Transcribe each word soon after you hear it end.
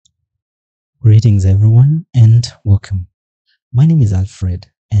Greetings everyone and welcome. My name is Alfred,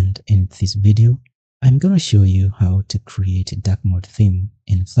 and in this video I'm going to show you how to create a dark mode theme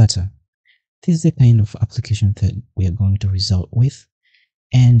in Flutter. This is the kind of application that we are going to result with,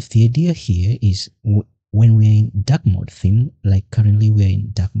 and the idea here is when we're in dark mode theme, like currently we're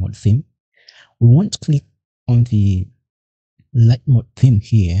in dark mode theme, we want to click on the light mode theme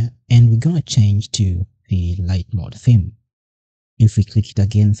here, and we're going to change to the light mode theme. If we click it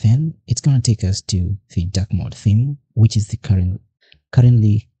again, then it's going to take us to the dark mode theme, which is the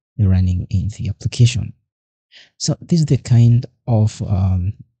currently running in the application. So this is the kind of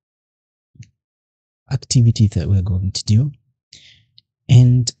activity that we're going to do,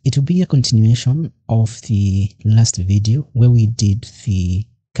 and it will be a continuation of the last video where we did the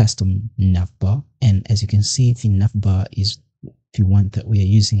custom navbar. And as you can see, the navbar is the one that we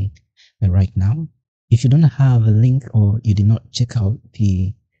are using right now. If you don't have a link or you did not check out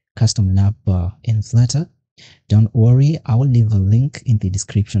the custom navbar in Flutter, don't worry, I will leave a link in the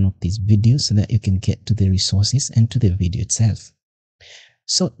description of this video so that you can get to the resources and to the video itself.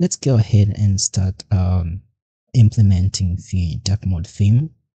 So let's go ahead and start implementing the dark mode theme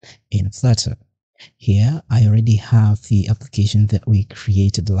in Flutter. Here I already have the application that we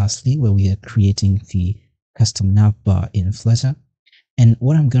created lastly, where we are creating the custom navbar in Flutter. And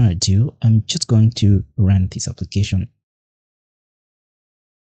what I'm going to do, I'm just going to run this application.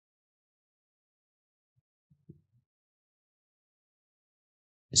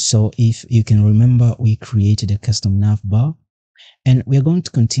 So if you can remember, we created a custom navbar, and we're going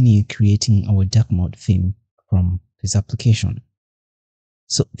to continue creating our dark mode theme from this application.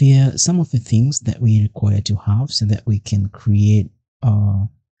 So there are some of the things that we require to have so that we can create a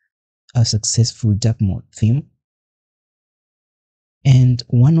successful dark mode theme. And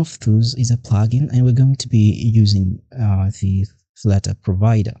one of those is a plugin, and we're going to be using the Flutter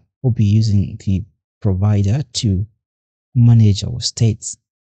provider. We'll be using the provider to manage our states.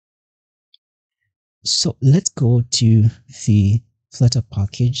 So let's go to the Flutter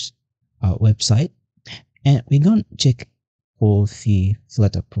package website, and we're going to check for the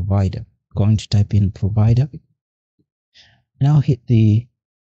Flutter provider. Going to type in provider, and I'll hit the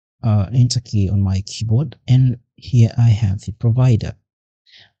enter key on my keyboard, and here I have the provider.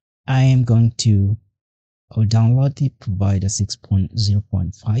 I am going to download the provider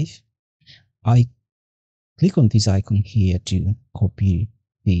 6.0.5. I click on this icon here to copy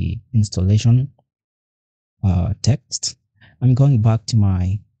the installation text. I'm going back to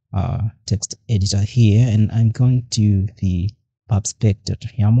my text editor here, and I'm going to the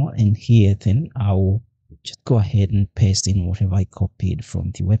pubspec.yaml, and here then I'll just go ahead and paste in whatever I copied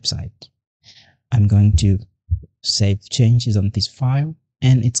from the website. I'm going to save changes on this file,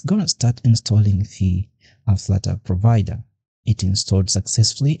 and it's going to start installing the Flutter provider. It installed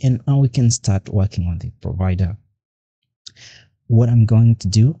successfully, and now we can start working on the provider. What I'm going to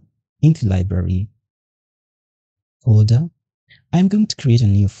do, in the library folder, I'm going to create a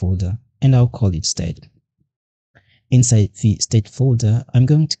new folder, and I'll call it state. Inside the state folder, I'm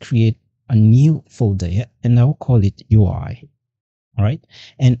going to create a new folder here, and I'll call it UI. All right,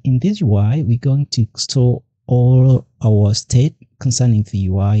 and in this UI, we're going to store all our state concerning the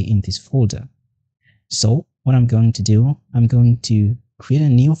UI in this folder. So what I'm going to do, I'm going to create a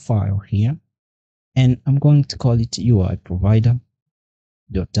new file here, and I'm going to call it UI provider.dat,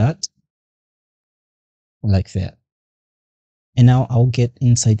 like that. And now I'll get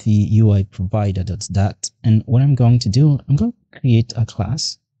inside the UI provider.dat, and what I'm going to do, I'm going to create a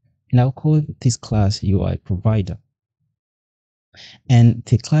class, and I'll call this class UI provider. And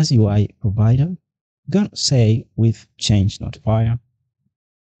the class UI provider, I'm going to say with change notifier,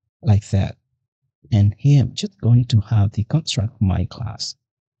 like that. And here I'm just going to have the construct of my class.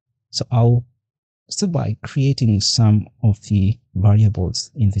 So I'll start by creating some of the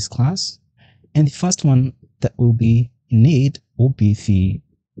variables in this class, and the first one that will be in need will be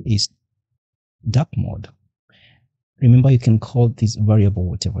is dark mode. Remember, you can call this variable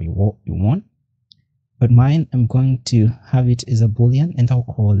whatever you want, but mine, I'm going to have it as a boolean, and I'll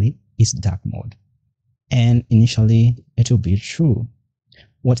call it is dark mode. And initially it will be true.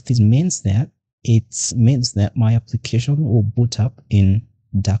 What this means that it means that my application will boot up in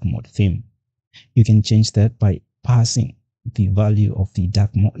dark mode theme. You can change that by passing the value of the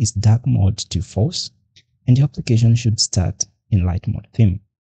dark mode to false, and the application should start in light mode theme.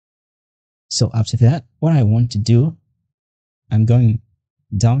 So after that, what I want to do, I'm going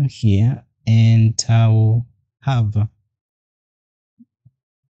down here, and I'll have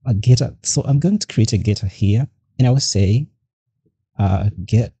a getter. So I'm going to create a getter here, and I will say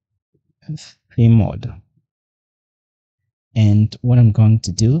get theme mode. And what I'm going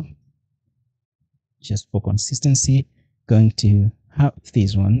to do, just for consistency, going to have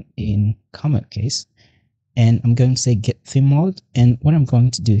this one in common case. And I'm going to say get theme mode. And what I'm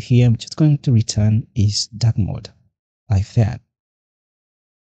going to do here, I'm just going to return is dark mode, like that.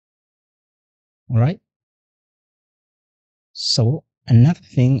 All right. So another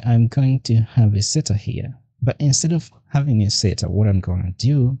thing, I'm going to have a setter here, but instead of having a setter, what I'm going to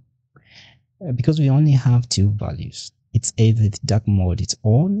do, because we only have two values, it's either the dark mode it's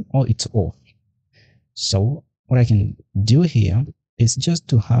on or it's off. So what I can do here is just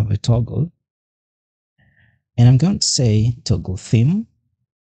to have a toggle, and I'm going to say toggle theme.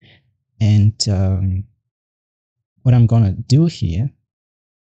 And what I'm going to do here,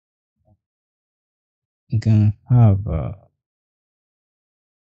 I'm going to have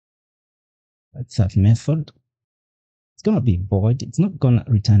that method. It's going to be void. It's not going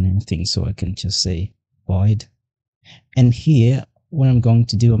to return anything, so I can just say void. And here, what I'm going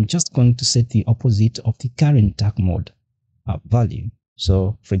to do, I'm just going to set the opposite of the current dark mode value.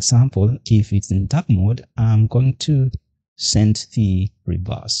 So for example, if it's in dark mode, I'm going to send the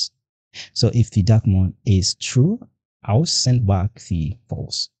reverse. So if the dark mode is true, I'll send back the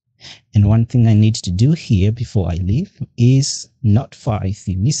false. And one thing I need to do here before I leave is notify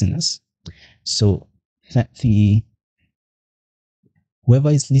the listeners, so that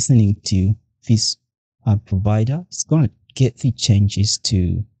whoever is listening to this provider is going to get the changes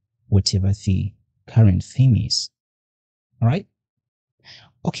to whatever the current theme is. All right.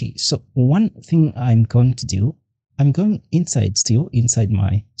 Okay, so one thing I'm going to do, I'm going inside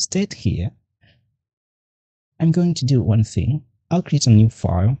my state here. I'm going to do one thing. I'll create a new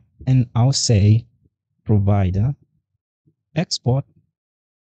file and I'll say provider export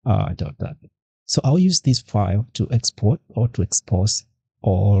dot. So I'll use this file to export or to expose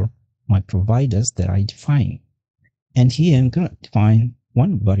all my providers that I define. And here I'm going to define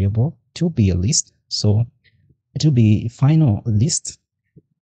one variable to be a list. So it will be final list.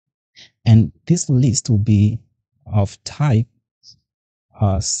 And this list will be of type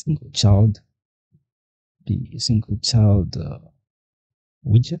single child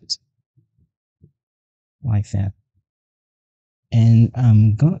widget, like that. And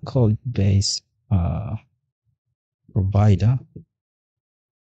I'm gonna call it base provider,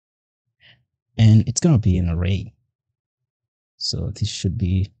 and it's gonna be an array. So this should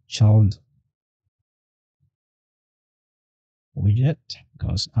be child widget,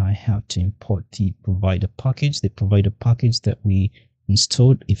 because I have to import the provider package that we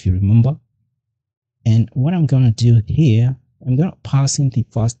installed, if you remember. And what I'm going to do here, I'm going to pass in the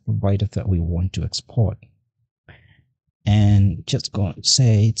first provider that we want to export, and just going to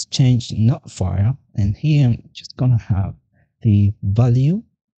say it's changed notifier. And here I'm just going to have the value,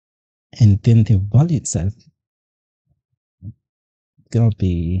 and then the value itself going to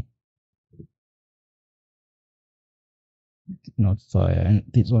be notifier, and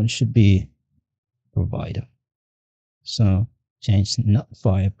this one should be provider. So change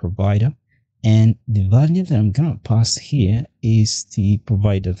notifier provider, and the value that I'm going to pass here is the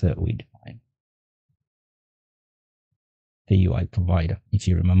provider that we define, the UI provider. If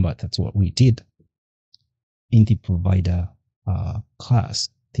you remember, that's what we did in the provider class,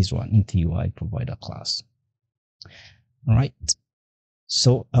 this one in the UI provider class. All right,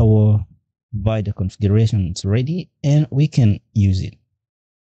 so our provider configuration is ready and we can use it.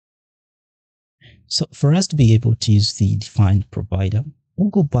 So for us to be able to use the defined provider, we'll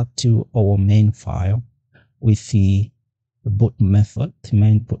go back to our main file with the boot method, the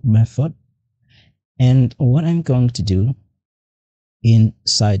main boot method. And what I'm going to do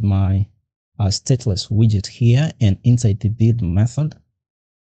inside my stateless widget here and inside the build method,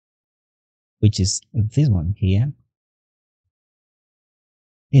 which is this one here,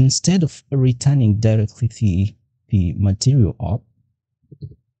 instead of returning directly the material op,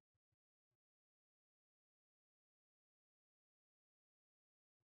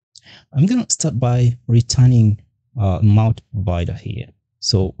 I'm going to start by returning mount provider here.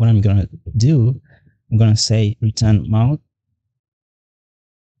 So what I'm going to do, I'm going to say return mount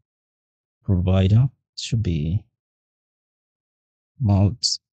provider. It should be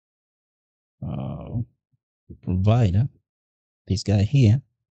mount provider, this guy here.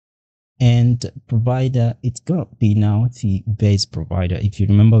 And provider, it's going to be now the base provider. If you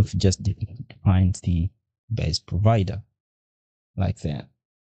remember, if you just defined the base provider like that.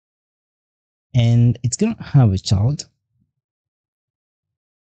 And it's going to have a child.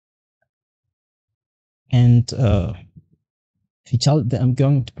 And the child that I'm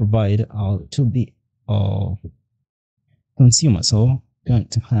going to provide to be consumer. So I'm going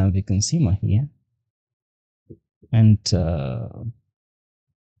to have a consumer here. And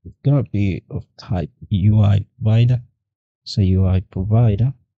It's gonna be of type UI provider. So UI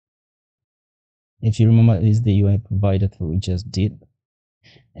provider, if you remember, is the UI provider that we just did,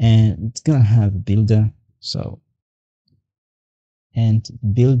 and it's gonna have a builder. So, and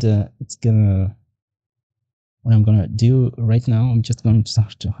builder, it's gonna, what I'm gonna do right now, I'm just going to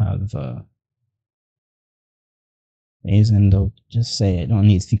start to have base, and I'll just say I don't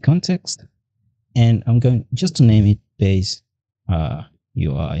need the context, and I'm going just to name it base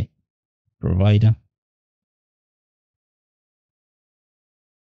UI provider.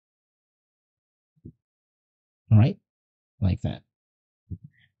 Right, like that.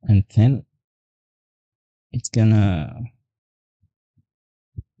 And then it's gonna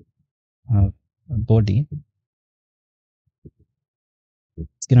have a body.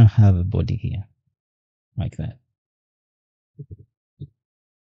 It's gonna have a body here, like that.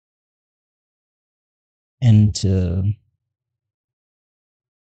 And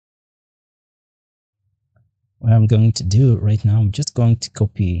what I'm going to do right now, I'm just going to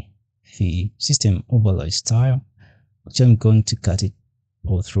copy the system overlay style, which I'm going to cut it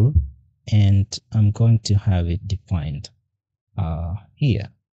all through, and I'm going to have it defined here.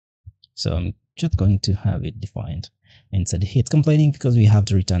 So I'm just going to have it defined inside here. It's complaining because we have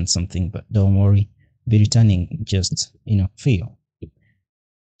to return something, but don't worry, be returning just field.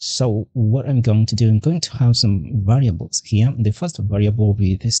 So what I'm going to do, I'm going to have some variables here. The first variable will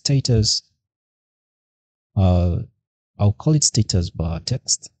be the status. I'll call it status bar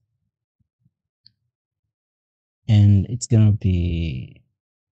text, and it's gonna be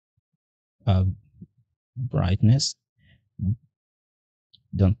brightness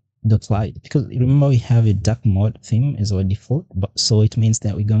dot light, because remember we have a dark mode theme as our default, but so it means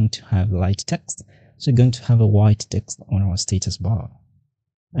that we're going to have light text. So we're going to have a white text on our status bar.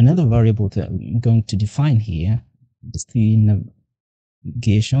 Another variable that I'm going to define here is the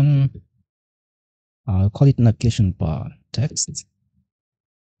navigation. I'll call it navigation bar text,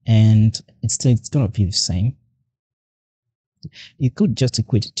 and it's going to be the same. You could just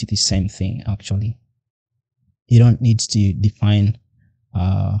equate it to the same thing. Actually, you don't need to define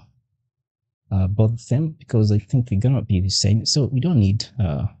both of them, because I think they're gonna be the same. So we don't need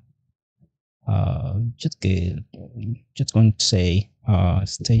just going to say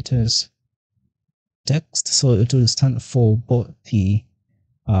status text. So it will stand for both the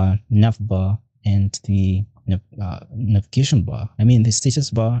nav bar and the navigation bar. I mean the status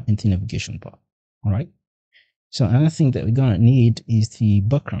bar and the navigation bar. All right. So another thing that we're gonna need is the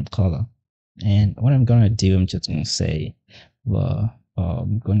background color. And what I'm gonna do, I'm just gonna say, well,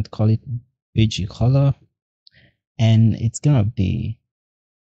 I'm going to call it BG color, and it's gonna be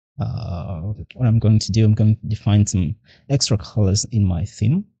what I'm going to do, I'm going to define some extra colors in my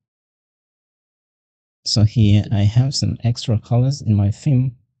theme. So here I have some extra colors in my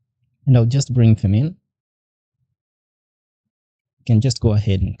theme, and I'll just bring them in. You can just go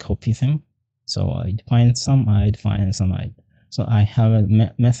ahead and copy them. So I define some, so I have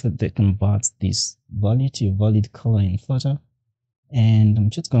a method that converts this value to a valid color in Flutter, and I'm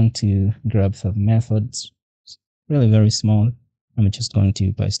just going to grab the methods, really very small. I'm just going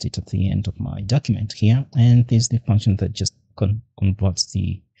to paste it at the end of my document here, and this is the function that just converts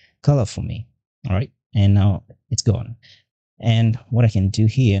the color for me. All right, and now it's gone. And what I can do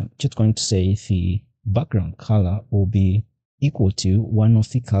here, just going to say the background color will be equal to one of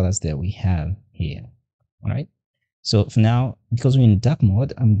the colors that we have here. All right. So for now, because we're in dark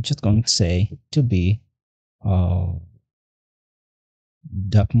mode, I'm just going to say to be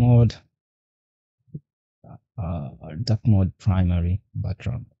dark mode primary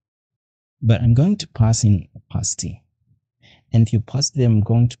background. But I'm going to pass in opacity. And the opacity I'm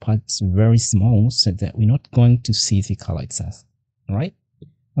going to pass very small so that we're not going to see the color itself. All right.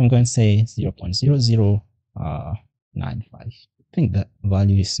 I'm going to say 0.0095. I think that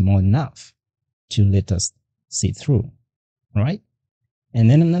value is small enough to let us see through. All right. And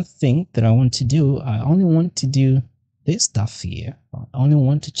then another thing that I want to do, I only want to do this stuff here. I only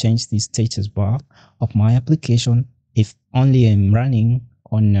want to change the status bar of my application if only I'm running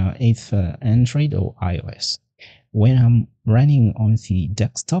on either Android or iOS. When I'm running on the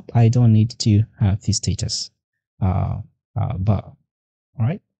desktop, I don't need to have the status bar. All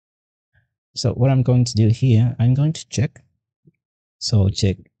right. So what I'm going to do here, I'm going to check. So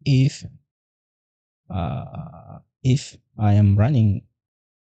check if I am running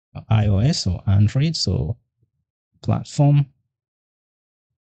iOS or Android. So platform,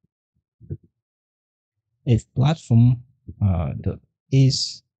 if platform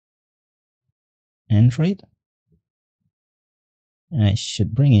is Android, and I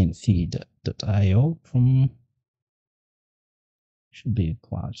should bring in feed.io from should be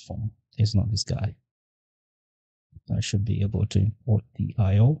platform. It's not this guy. I should be able to import the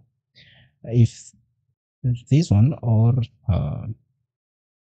IO. If this one or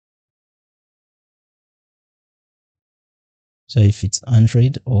so if it's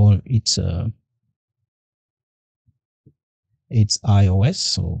Android or it's iOS,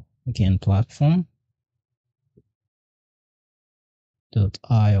 so again platform dot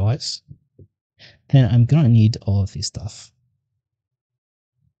iOS, then I'm gonna need all of this stuff.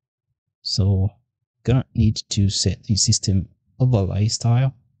 So gonna need to set the system overlay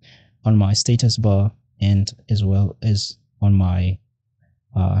style on my status bar and as well as on my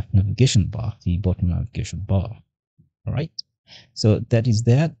navigation bar, the bottom navigation bar. All right, so that is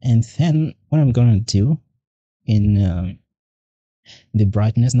that. And then what I'm gonna do in the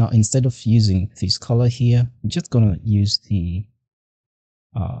brightness now, instead of using this color here, I'm just gonna use the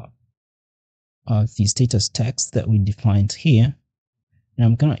status text that we defined here, and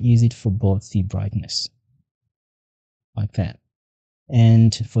I'm gonna use it for both the brightness like that,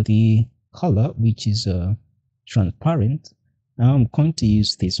 and for the color, which is transparent, now I'm going to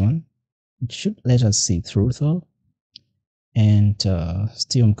use this one. It should let us see through though, and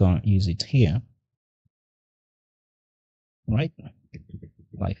still I'm gonna use it here, right,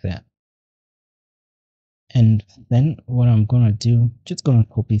 like that. And then what I'm gonna do, just gonna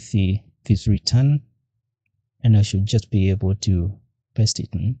copy this return, and I should just be able to paste it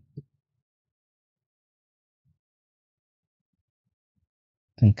in.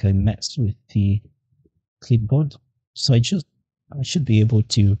 I think I messed with the clipboard, so I should be able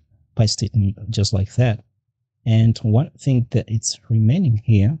to paste it in just like that. And one thing that it's remaining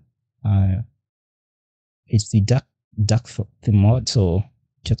here is the duck theme mode, so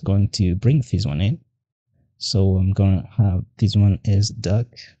just going to bring this one in. So I'm gonna have this one as duck.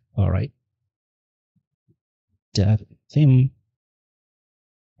 All right, duck theme,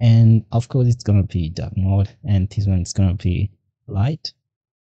 and of course it's gonna be dark mode, and this one is gonna be light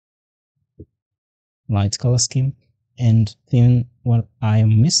color scheme. And then what I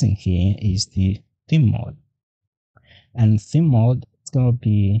am missing here is the theme mode, and theme mode is gonna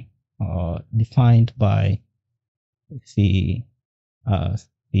be defined by the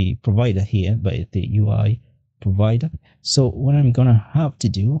provider here, by the UI provider. So what I'm gonna have to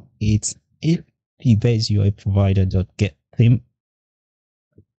do is, if the base UI provider dot get theme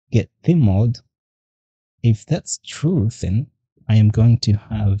mode, if that's true, then I am going to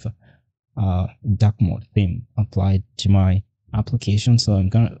have dark mode theme applied to my application. So I'm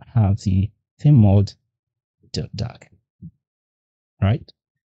gonna have the theme mode dot dark, right?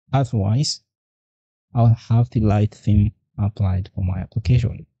 Otherwise, I'll have the light theme applied for my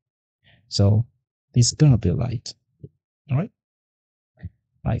application. So this is gonna be light, all right,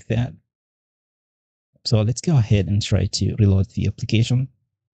 like that. So let's go ahead and try to reload the application,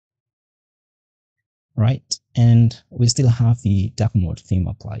 right? And we still have the dark mode theme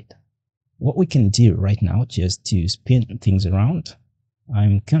applied. What we can do right now, just to spin things around,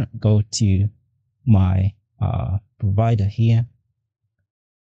 I'm gonna go to my provider here,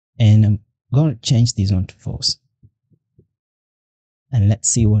 and I'm gonna change this one to false, and let's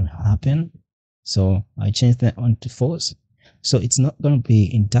see what happened. So I changed that one to false, so it's not gonna be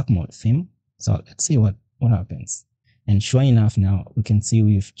in dark mode theme. So let's see what happens. And sure enough, now we can see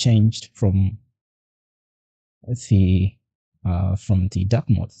we've changed from the dark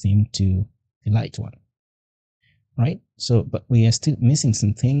mode theme to the light one, right? So but we are still missing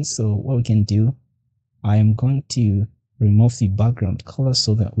some things. So what we can do, I am going to remove the background color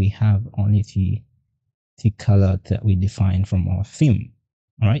so that we have only the color that we define from our theme.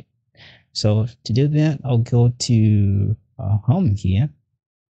 All right, so to do that, I'll go to home here,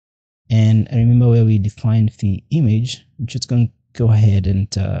 and I remember where we defined the image. I'm just going to go ahead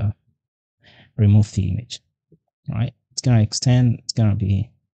and remove the image. All right, it's gonna extend, it's gonna be,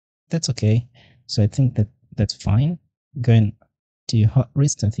 that's okay. So I think that's fine. Going to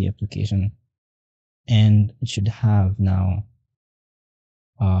restart the application, and it should have now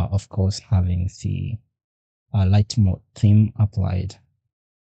of course having the light mode theme applied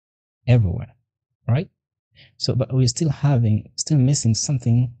everywhere, right? So but we're still missing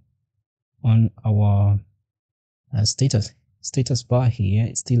something on our status bar here.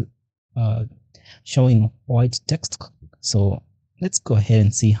 It's still showing white text. So let's go ahead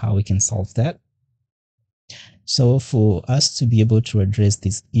and see how we can solve that. So for us to be able to address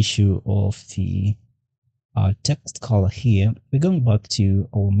this issue of the text color here, we're going back to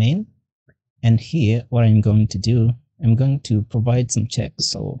our main, and here what I'm going to do, I'm going to provide some checks.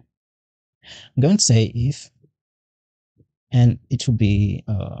 So I'm going to say if, and it will be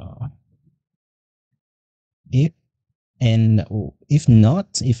if And if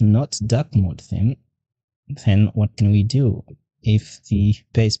not dark mode theme, then what can we do? If the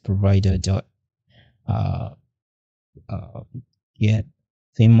base provider dot uh, get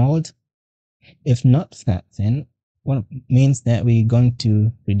theme mode, if not that, then what means that we're going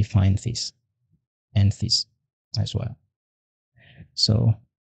to redefine this and this as well. So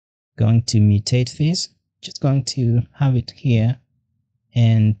going to mutate this, just going to have it here,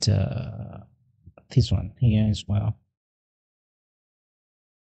 and this one here as well.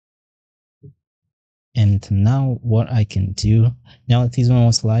 And now what I can do, now that this one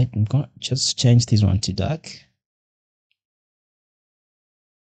was light, I'm going to just change this one to dark.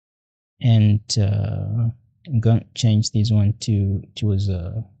 And I'm going to change this one to choose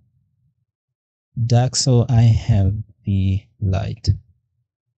dark, so I have the light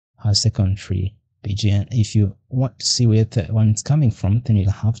as secondary page. And if you want to see where that one's coming from, then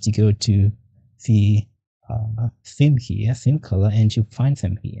you'll have to go to the theme here, theme color, and you find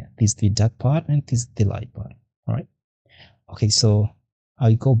them here. This is the dark part and this is the light part. All right. Okay, so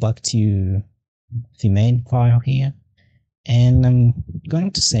I'll go back to the main file here, and I'm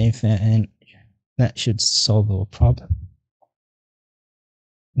going to save that, and that should solve our problem.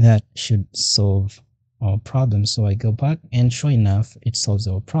 That should solve our problem. So I go back, and sure enough, it solves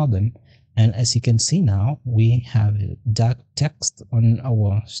our problem. And as you can see now, we have dark text on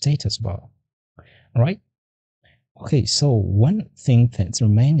our status bar. All right. Okay, so one thing that's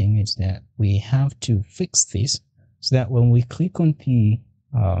remaining is that we have to fix this so that when we click on the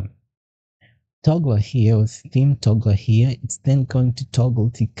toggler here, or theme toggler here, it's then going to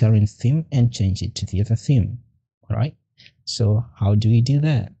toggle the current theme and change it to the other theme. All right. So how do we do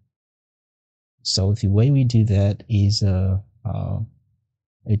that? So the way we do that is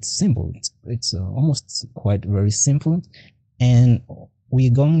it's simple. It's almost quite very simple, and we're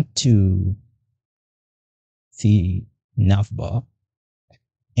going to the navbar,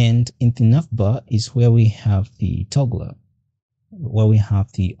 and in the navbar is where we have the toggler, where we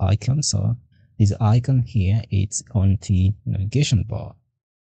have the icon. So this icon here, it's on the navigation bar.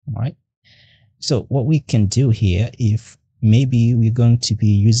 All right. So what we can do here, if maybe we're going to be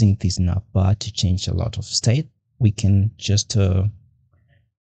using this navbar to change a lot of state, we can just go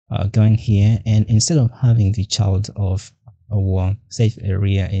in here, and instead of having the child of our safe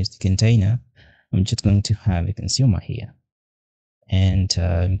area as the container, I'm just going to have a consumer here, and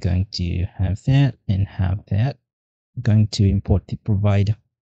I'm going to have that and have that. I'm going to import the provider,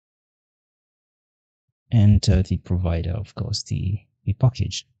 and the provider, of course, the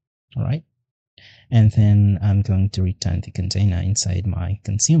package. All right. And then I'm going to return the container inside my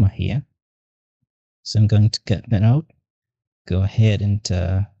consumer here. So I'm going to get that out, go ahead and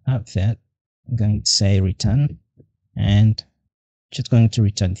have that. I'm going to say return, and just going to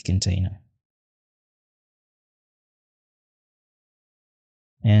return the container.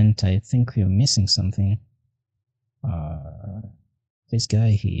 And I think we're missing something. This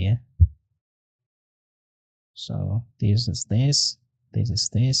guy here. So this is this, this is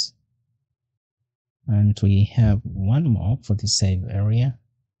this. And we have one more for the save area,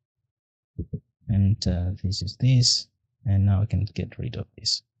 and this is this, and now I can get rid of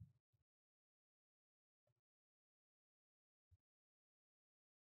this.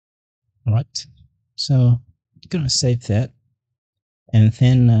 All right, so I'm gonna save that, and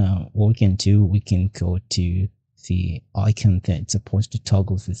then what we can do, we can go to the icon that's supposed to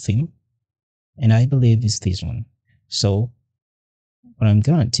toggle the theme, and I believe it's this one. So what I'm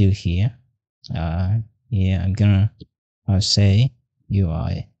gonna do here, yeah, I'm gonna say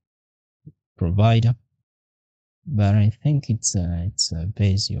UI provider, but I think it's a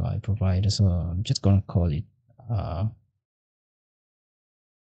base UI provider, so I'm just gonna call it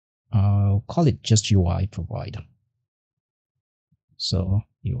I'll call it just UI provider. So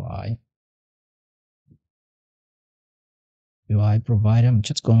UI provider, I'm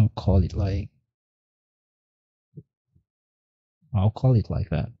just gonna call it like, I'll call it like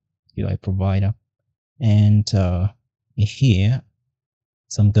that, UI provider. And here,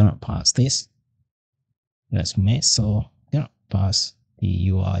 so I'm gonna pass this. That's me. So I'm gonna pass the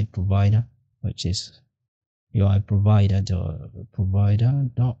UI provider, which is UI provider. The provider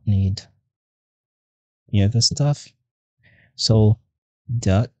don't need the other stuff. So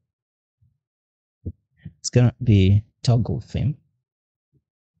that it's gonna be toggle theme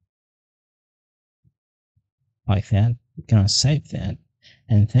like that. I'm gonna save that,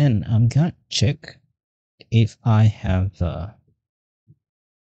 and then I'm gonna check if I have that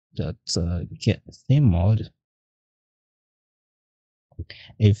get theme mode.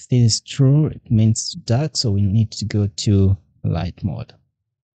 If this is true, it means dark, so we need to go to light mode.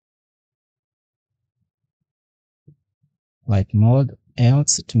 light mode,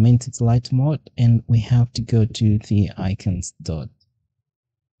 else to maintain the light mode, and we have to go to the icons dot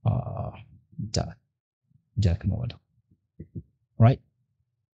dark mode, right?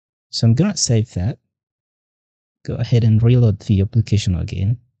 So I'm gonna save that. Go ahead and reload the application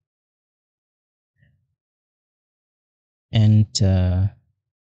again. And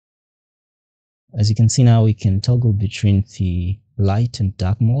as you can see now, we can toggle between the light and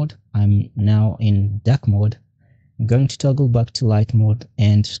dark mode. I'm now in dark mode. I'm going to toggle back to light mode,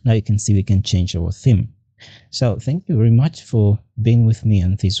 and now you can see we can change our theme. So thank you very much for being with me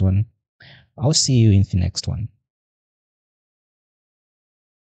on this one. I'll see you in the next one.